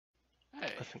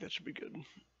I think that should be good.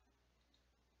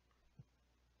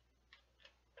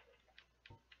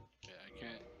 Yeah, I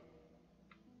can't.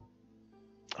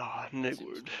 Ah, Seems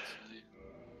Nigwood. easy.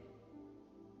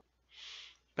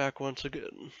 Back once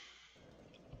again.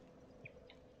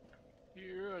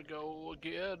 Here I go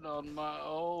again on my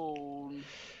own.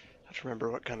 I have to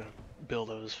remember what kind of build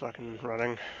I was fucking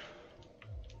running.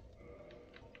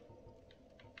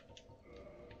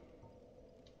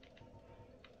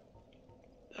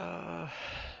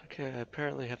 Okay, I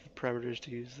apparently have the parameters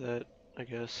to use that, I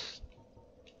guess.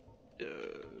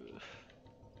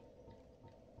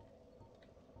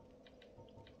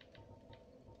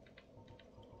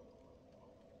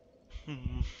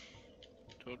 Hmm.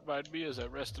 Don't mind me as I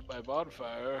rest at my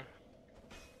bonfire.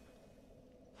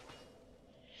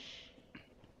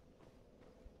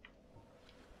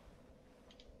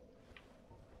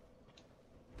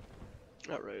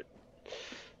 Alright.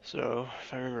 So,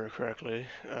 if I remember correctly,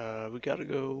 we gotta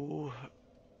go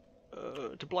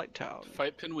to Blighttown.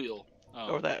 Fight Pinwheel.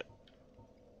 Oh. Or that.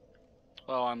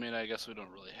 Well, I mean, I guess we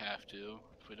don't really have to.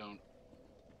 If we don't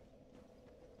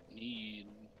need,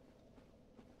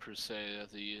 per se,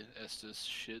 the Estus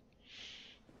shit.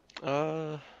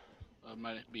 It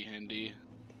might be handy.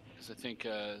 Because I think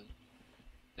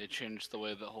they changed the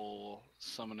way the whole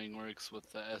summoning works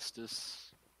with the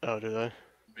Estus. Oh, do they?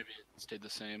 Maybe it stayed the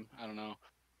same. I don't know.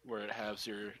 Where it has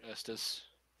your Estus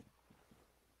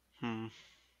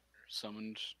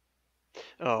summoned.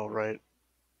 Oh, right.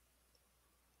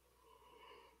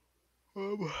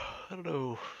 I don't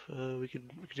know. We could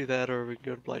do that, or we can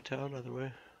go to Blighttown. Either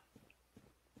way.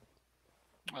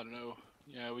 I don't know.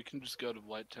 Yeah, we can just go to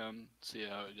Blighttown, see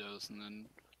how it goes, and then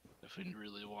if we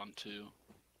really want to.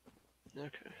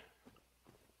 Okay.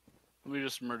 Let me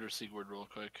just murder Sigurd real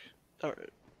quick.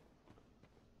 Alright.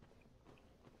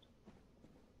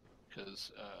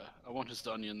 Because I want his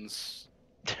onions.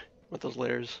 With those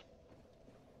layers.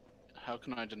 How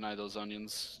can I deny those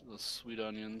onions? Those sweet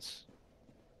onions.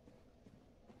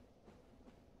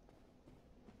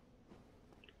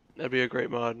 That'd be a great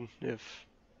mod if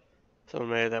someone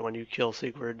made that when you kill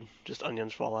Sigurd, just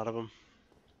onions fall out of him.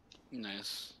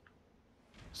 Nice.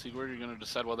 Sigurd, you're gonna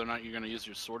decide whether or not you're gonna use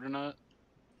your sword or not?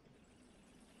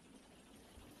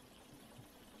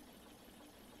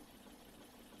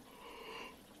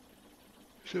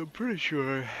 So I'm pretty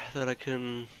sure that I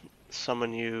can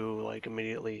summon you, like,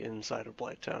 immediately inside of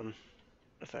Blighttown,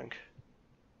 I think.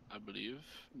 I believe.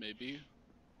 Maybe.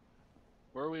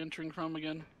 Where are we entering from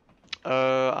again?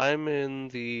 I'm in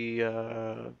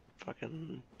the,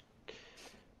 fucking,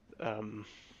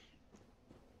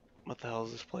 what the hell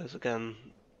is this place again?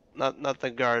 Not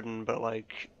the garden, but,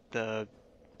 like, the,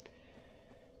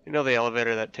 you know the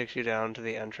elevator that takes you down to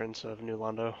the entrance of New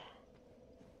Londo?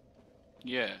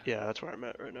 Yeah. Yeah, that's where I'm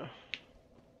at right now.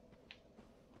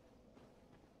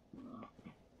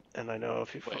 And I know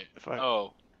if you Wait. if I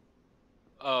Oh.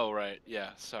 Oh, right.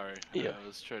 Yeah, sorry. Yeah. I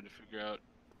was trying to figure out.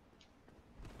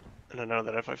 And I know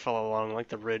that if I follow along like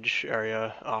the ridge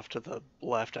area off to the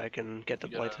left, I can get to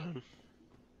You gotta- Blighttown.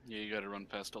 Yeah, you gotta run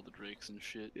past all the drakes and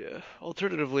shit. Yeah.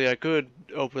 Alternatively, I could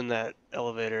open that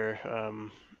elevator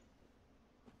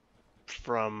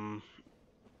from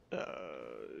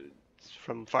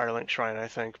Firelink Shrine, I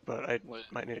think, but I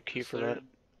might need a key for that.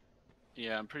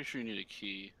 Yeah, I'm pretty sure you need a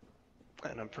key.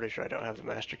 And I'm pretty sure I don't have the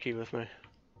master key with me.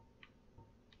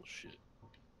 Well, shit.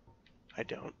 I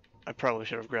don't. I probably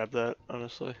should have grabbed that,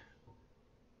 honestly.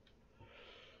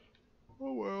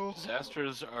 Oh well.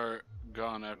 Disasters are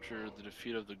gone after the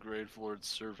defeat of the Grave Lord's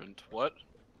servant. What?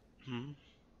 Hmm.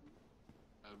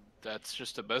 That's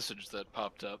just a message that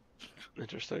popped up.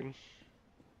 Interesting.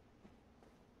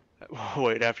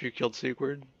 Wait, after you killed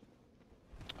Sigurd?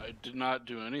 I did not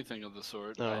do anything of the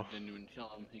sort. Oh. I didn't even kill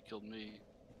him. He killed me.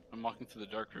 I'm walking through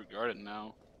the Dark Root Garden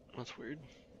now. That's weird.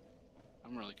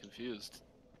 I'm really confused.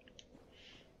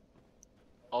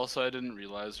 Also, I didn't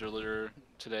realize earlier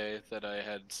today that I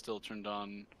had still turned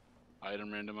on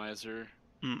item randomizer.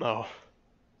 Oh.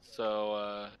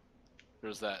 So,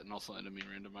 there's that, and also enemy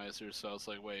randomizer. So I was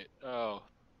like, wait, oh,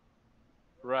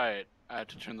 right, I have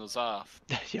to turn those off.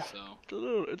 Yeah. So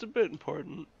It's a bit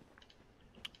important.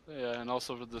 yeah, and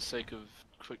also for the sake of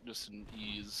quickness and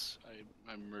ease,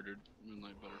 I murdered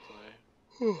Moonlight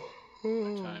Butterfly.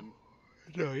 My time.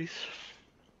 Nice.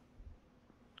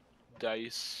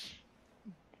 Dice.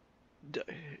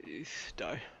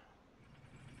 Die.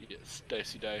 Yes,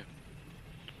 dicey die.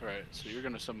 Alright, so you're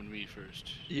gonna summon me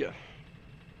first. Yeah.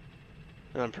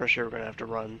 And I'm pretty sure we're gonna have to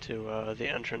run to the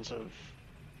entrance of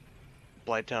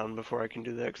Blighttown before I can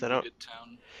do that, because I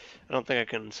don't think I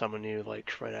can summon you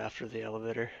like right after the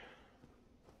elevator.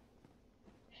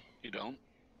 You don't?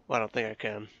 Well, I don't think I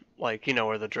can. Like, you know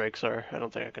where the drakes are. I don't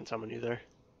think I can summon you there.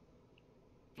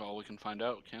 Well, we can find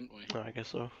out, can't we? Oh, I guess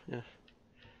so, yeah.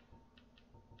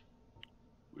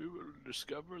 We will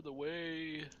discover the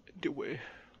way. Do we?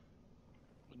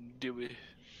 Do we?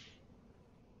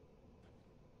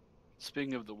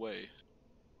 Speaking of the way,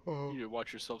 you need to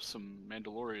watch yourself some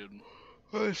Mandalorian.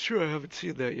 Oh, that's true, I haven't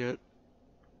seen that yet.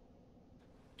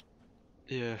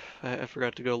 Yeah, I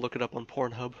forgot to go look it up on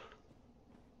Pornhub.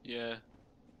 Yeah.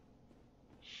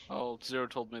 Oh, Zero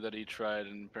told me that he tried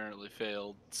and apparently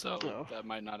failed, so that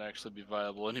might not actually be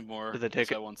viable anymore. Did they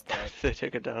take it? I once thought. Did they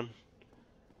take it down?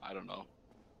 I don't know.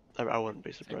 I wouldn't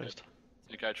be surprised.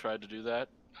 Think I tried to do that?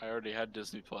 I already had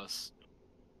Disney Plus.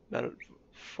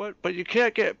 What? But you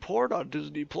can't get porn on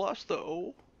Disney Plus,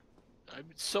 though. I mean,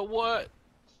 so what?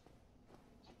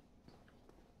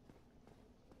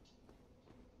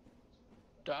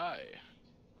 Die.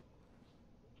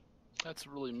 That's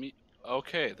really me.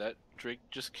 Okay, that Drake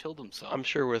just killed himself. I'm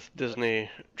sure with Disney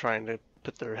trying to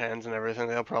put their hands in everything,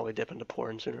 they'll probably dip into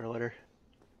porn sooner or later.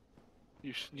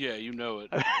 Yeah, you know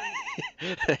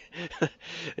it.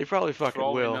 They probably fucking For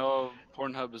all will. we know,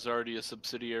 Pornhub is already a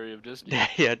subsidiary of Disney.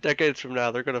 Yeah, decades from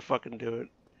now, they're gonna fucking do it.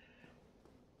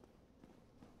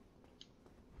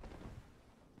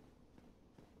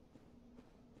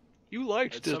 You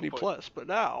liked At some Disney point- Plus, but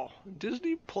now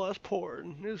Disney Plus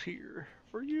porn is here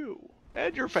for you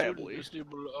and your Soon family. Disney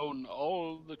will own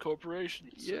all the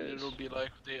corporations. Yes. And it'll be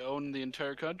like they own the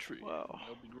entire country. Wow.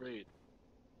 That'll be great.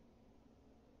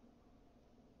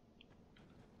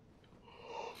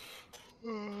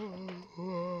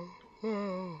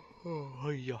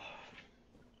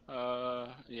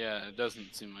 Yeah, it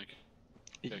doesn't seem like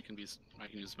I can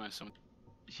use my summon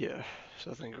Yeah,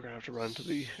 so I think we're gonna have to run to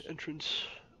the entrance.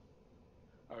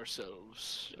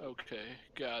 ourselves. Okay,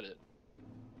 got it.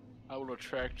 I will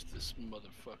attract this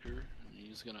motherfucker, and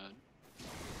he's gonna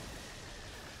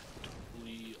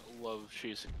totally love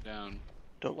chasing down.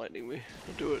 Don't lightning me.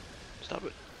 Don't do it. Stop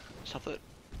it. Stop that.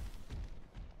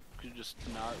 Could you just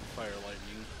not fire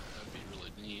lightning? That'd be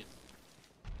really neat.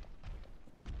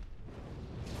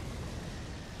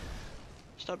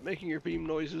 Stop making your beam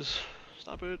noises.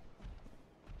 Stop it.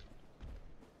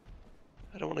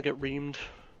 I don't want to get reamed.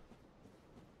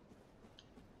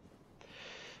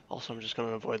 Also, I'm just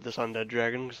gonna avoid this undead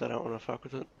dragon because I don't want to fuck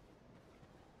with it.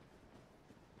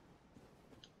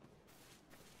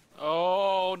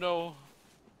 Oh no!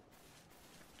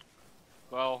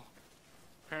 Well,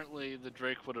 apparently the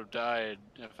Drake would have died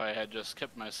if I had just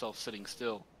kept myself sitting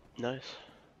still, Nice.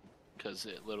 because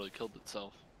it literally killed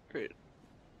itself. Great.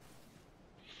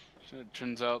 So it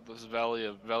turns out this valley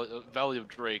of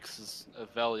drakes is a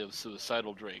valley of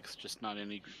suicidal drakes, just not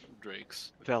any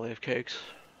drakes. Valley of Cakes.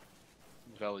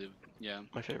 Valley of, yeah,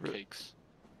 My favorite. cakes.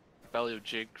 Valley of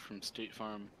Jake from State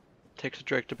Farm. Takes a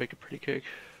drake to bake a pretty cake.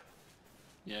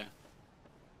 Yeah.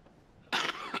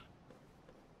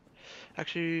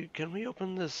 Actually, can we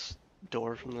open this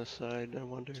door from this side, I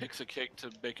wonder? Takes a cake to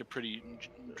bake a pretty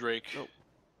drake. Oh.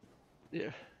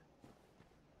 Yeah.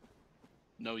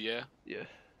 No, yeah? Yeah.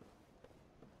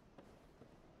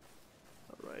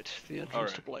 Alright, the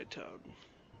entrance to Blighttown.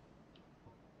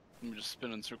 I'm just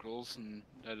spinning circles, and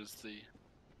that is the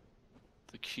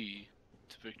key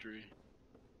to victory.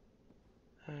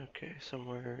 Okay,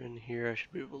 somewhere in here I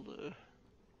should be able to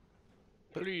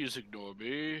Please ignore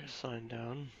me. sign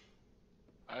down.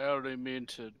 I only mean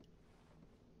to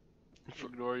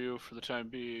ignore you for the time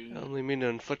being. I only mean to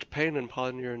inflict pain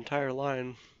upon your entire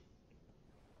line.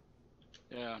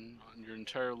 Yeah, on your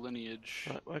entire lineage.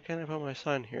 Why can't I put my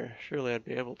sign here? Surely I'd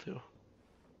be able to.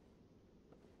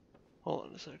 Hold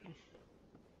on a second.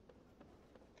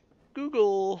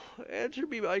 Google, answer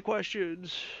me my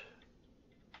questions.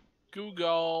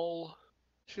 Google.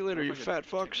 See you later, you If I fat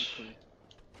could fucks. technically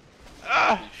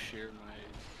Ah! share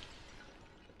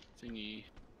my thingy.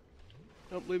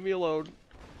 Don't leave me alone.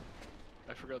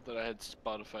 I forgot that I had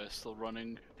Spotify still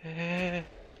running.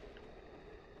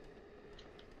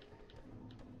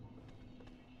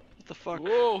 What the fuck?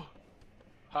 Whoa!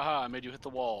 Haha, I made you hit the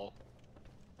wall.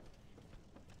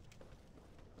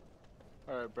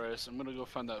 Alright, Bryce, I'm gonna go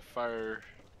find that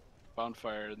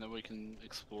bonfire, and then we can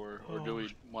explore. Or do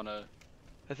we wanna...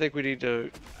 I think we need to...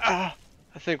 I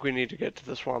think we need to get to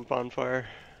the swamp bonfire.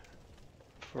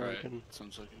 Before I can...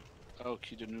 Sounds like it. Oh,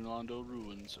 Key to Nulando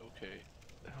Ruins, okay.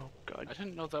 Oh god. I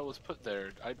didn't know that was put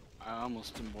there. I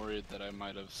almost am worried that I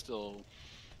might still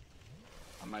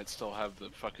have the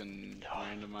fucking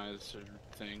randomizer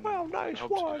thing. Well, nice I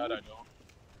hope one. to God I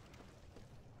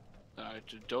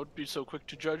don't. Don't be so quick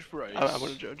to judge, Bryce. I'm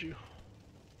gonna judge you.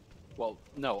 Well,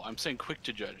 no, I'm saying quick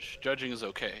to judge. Judging is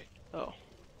okay. Oh.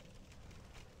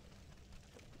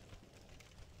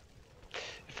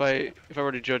 If I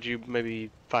were to judge you maybe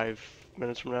 5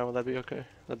 minutes from now, would that be okay?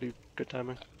 That'd be good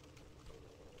timing.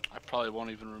 I probably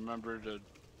won't even remember to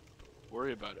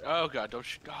worry about it. Oh god,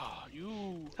 don't you? Oh,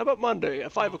 you. How about Monday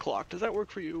at 5 o'clock? Does that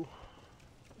work for you?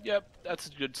 Yep, that's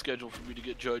a good schedule for me to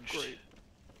get judged. Great.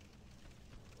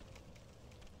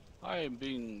 I am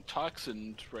being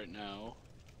toxined right now.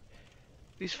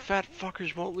 These fat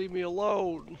fuckers won't leave me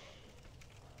alone.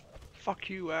 Fuck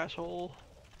you, asshole.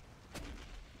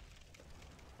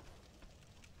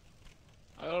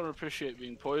 I don't appreciate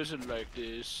being poisoned like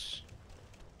this.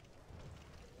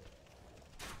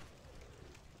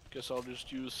 Guess I'll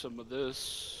just use some of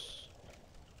this.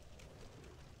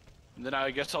 And then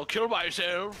I guess I'll kill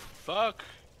myself. Fuck.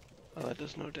 Oh, that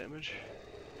does no damage.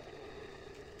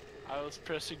 I was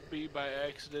pressing B by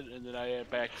accident and then I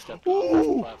backstepped off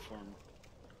the platform.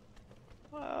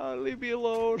 Leave me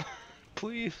alone.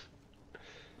 Please.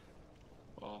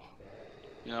 Well,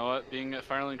 you know what? Being at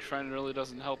Firelink Shrine really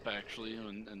doesn't help actually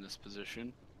in this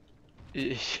position.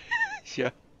 Yeah. So,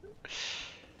 I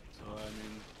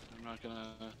mean, I'm not gonna...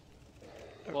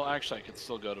 Well, actually, I could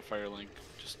still go to Firelink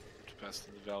just to pass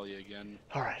through the valley again.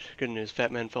 Alright, good news.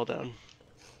 Fat man fell down.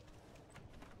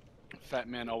 Fat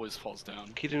man always falls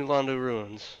down. Key to Nulando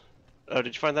Ruins. Oh,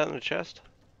 did you find that in a chest?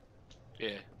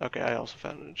 Yeah. Okay, I also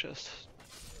found it in a chest.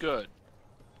 Good.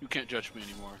 You can't judge me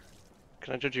anymore.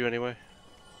 Can I judge you anyway?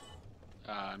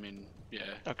 I mean,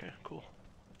 yeah. Okay, cool.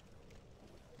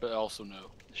 But also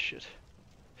no. Shit.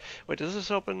 Wait, does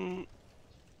this open...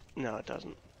 No, it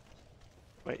doesn't.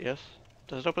 Wait, yes?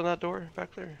 Does it open that door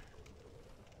back there?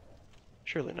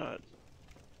 Surely not.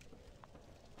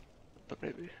 But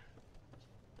maybe.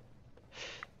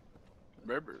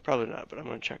 Remember. Probably not, but I'm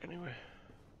gonna check anyway.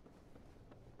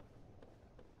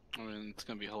 I mean, it's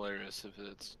gonna be hilarious if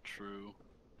it's true.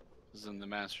 Because then the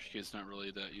Master Key is not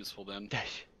really that useful then.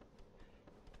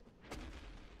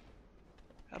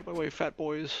 Out of my way, fat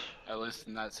boys. At least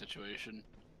in that situation.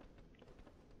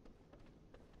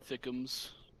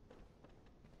 Thickums.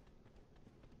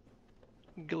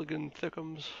 Gilligan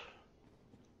Thickums.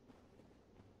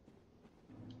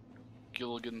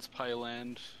 Gilligan's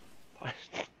Pieland.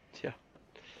 Yeah.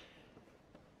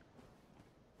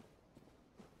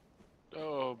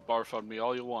 Oh, barf on me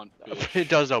all you want, bitch. It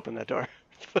does open that door.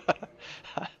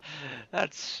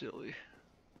 That's silly.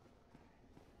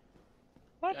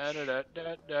 What? That's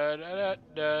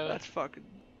fucking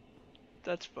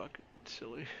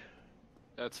silly.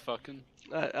 That's fucking.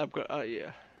 I'm go.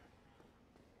 Yeah.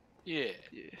 Yeah.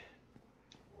 Yeah.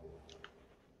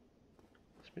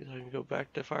 This means I can go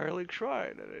back to Firelink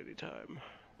Shrine at any time.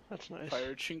 That's nice.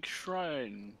 Fire Chink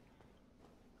Shrine.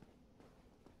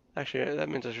 Actually, that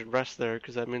means I should rest there,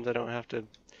 because that means I don't have to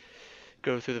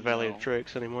go through the Valley of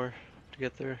Drakes anymore to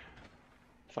get there.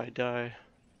 If I die.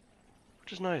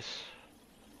 Which is nice.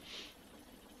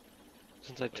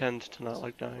 Since I tend to not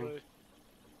like dying.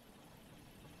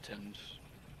 Tend.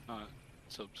 Not.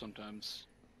 So sometimes.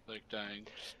 Like dying.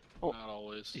 Oh, not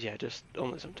always. Yeah, just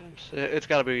only sometimes. It's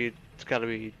gotta be, there's gotta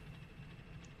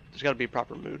be a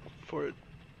proper mood for it.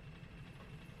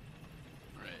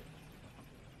 Right.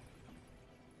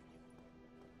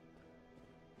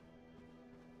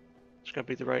 It's gotta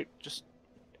be the right... Just...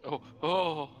 Oh,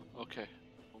 okay.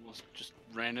 Almost just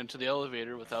ran into the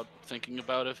elevator without thinking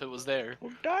about if it was there.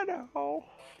 Oh, die now.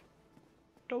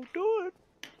 Don't do it.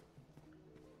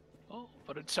 Oh,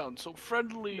 but it sounds so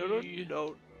friendly. No, no.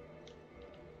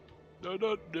 No,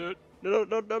 no, no.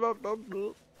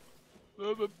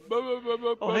 No.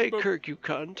 Oh, hey, Kirk, you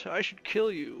cunt. I should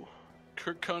kill you.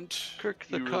 Kirk cunt. Kirk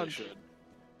the you cunt. Really should.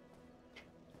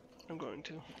 I'm going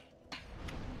to.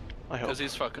 I hope. Because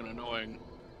he's fucking annoying.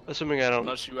 Assuming I don't...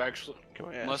 Unless you actually...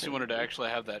 Unless you wanted to actually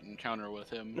have that encounter with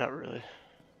him. Not really.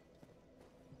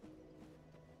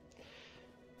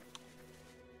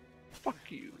 Fuck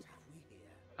you.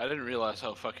 I didn't realize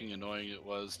how fucking annoying it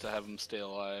was to have him stay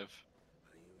alive.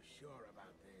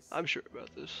 I'm sure about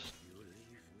this.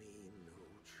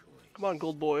 Come on,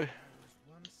 Gold Boy.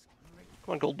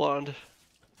 Come on, Gold Bond.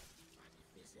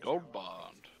 Gold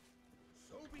Bond.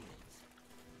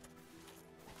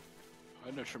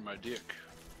 I nurture my dick.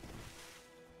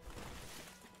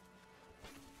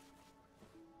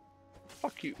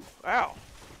 Fuck you. Ow.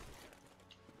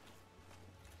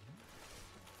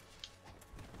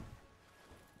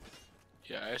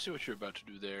 Yeah, I see what you're about to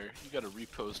do there. You got a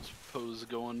repost pose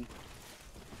going.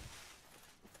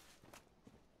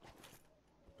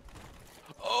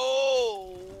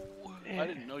 Oh! I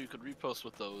didn't know you could repost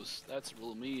with those. That's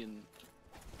real mean.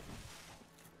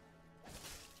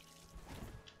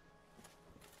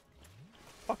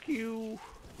 Fuck you.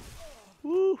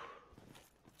 Woo.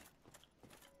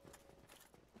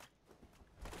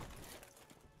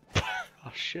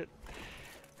 shit.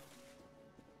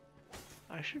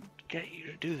 I should get you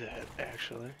to do that,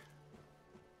 actually.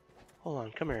 Hold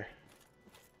on, come here.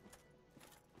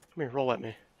 Come here, roll at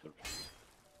me.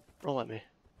 Roll at me.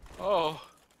 Oh.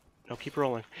 No, keep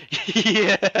rolling.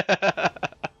 Yeah!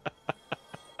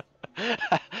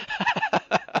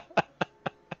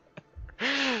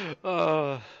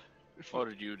 uh, What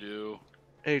did you do?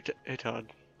 hey, Todd.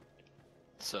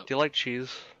 So. Do you like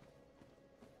cheese?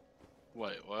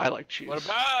 Wait, what? I like cheese. What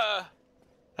about?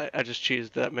 I just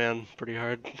cheesed that man pretty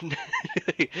hard.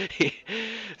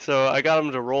 So I got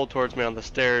him to roll towards me on the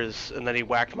stairs, and then he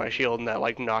whacked my shield, and that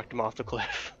like knocked him off the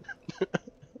cliff.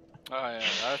 Oh yeah,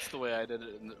 that's the way I did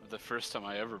it the first time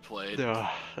I ever played. Oh,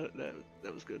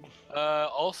 that was good.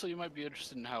 Also, you might be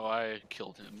interested in how I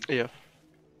killed him. Yeah.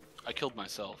 I killed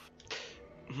myself.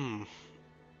 Hmm.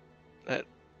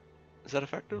 Is that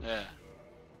effective? Yeah.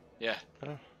 Yeah.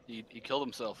 Oh. He killed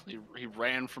himself. He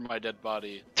ran from my dead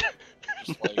body.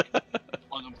 Just like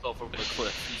flung himself over the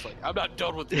cliff. He's like, I'm not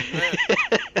done with you, man.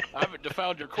 I haven't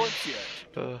found your corpse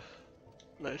yet.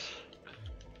 Nice.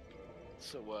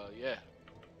 So yeah,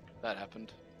 that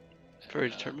happened. Very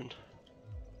And, determined.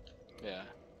 Yeah.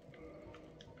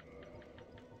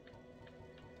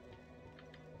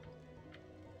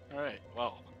 Alright,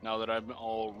 well, now that I'm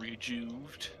all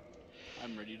rejuved,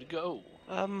 I'm ready to go.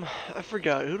 I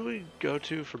forgot. Who do we go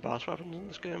to for boss weapons in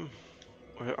this game?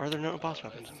 Or are there no boss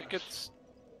weapons I in think this? it's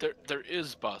there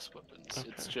is boss weapons. Okay.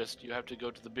 It's just you have to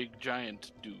go to the big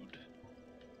giant dude.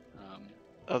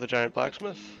 Oh, the giant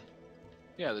blacksmith?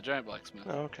 Yeah, the giant blacksmith.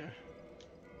 Oh, okay.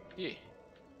 Yeah.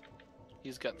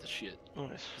 He's got the shit.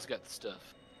 Nice. He's got the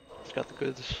stuff. It's got the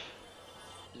goods.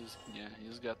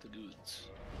 He's got the goods.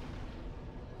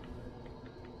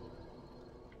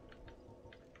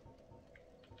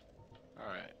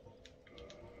 Alright.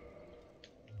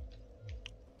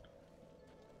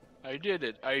 I did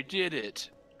it! I did it!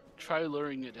 Try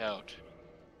luring it out.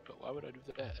 But why would I do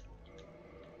that?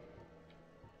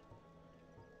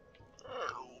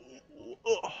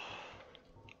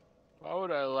 Why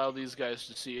would I allow these guys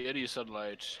to see any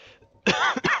sunlight?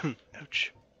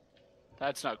 Ouch.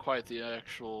 That's not quite the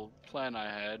actual plan I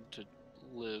had to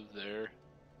live there.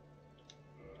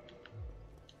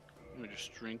 Let me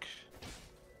just drink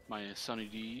my Sunny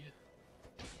D.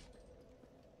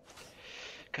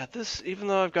 God, this, even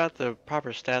though I've got the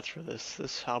proper stats for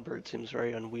this halberd seems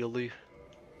very unwieldy.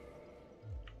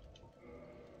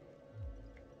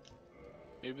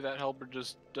 Maybe that halberd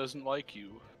just doesn't like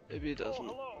you. Maybe it doesn't.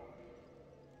 Oh, hello.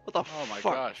 What the Oh my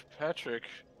fuck? gosh, Patrick,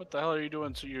 what the hell are you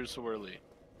doing you're so early?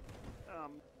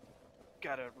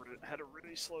 Had a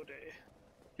really slow day.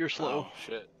 You're slow. Oh,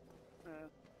 shit.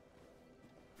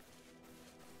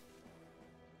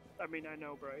 I mean, I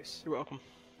know, Bryce. You're welcome.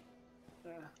 Uh,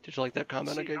 Did you like that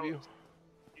comment I see gave how- you?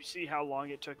 You see how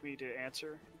long it took me to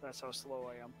answer? That's how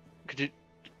slow I am. Could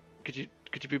you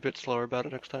be a bit slower about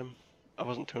it next time? I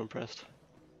wasn't too impressed.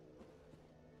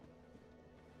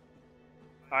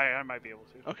 I might be able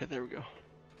to. Okay, there we go.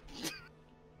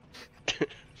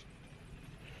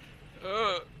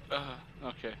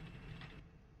 Okay.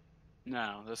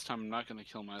 Now, this time I'm not gonna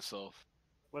kill myself.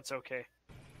 What's okay?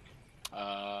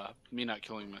 Me not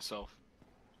killing myself.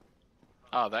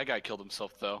 Oh, that guy killed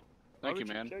himself though. Thank Why you,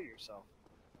 would man. Kill yourself.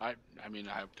 I mean,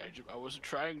 I wasn't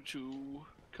trying to.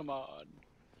 Come on.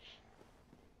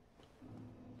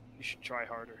 You should try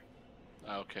harder.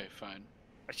 Okay, fine.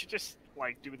 I should just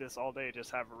like do this all day.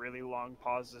 Just have really long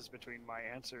pauses between my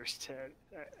answers to.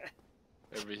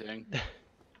 Everything.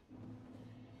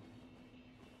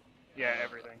 Yeah,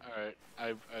 everything. Alright,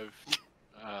 I'm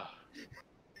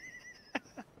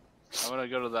gonna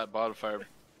go to that bonfire,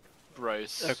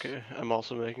 Bryce. Okay, I'm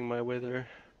also making my way there.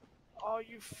 Oh,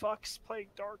 you fucks playing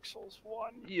Dark Souls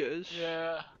 1? Yes.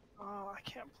 Yeah. Oh, I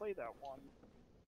can't play that one.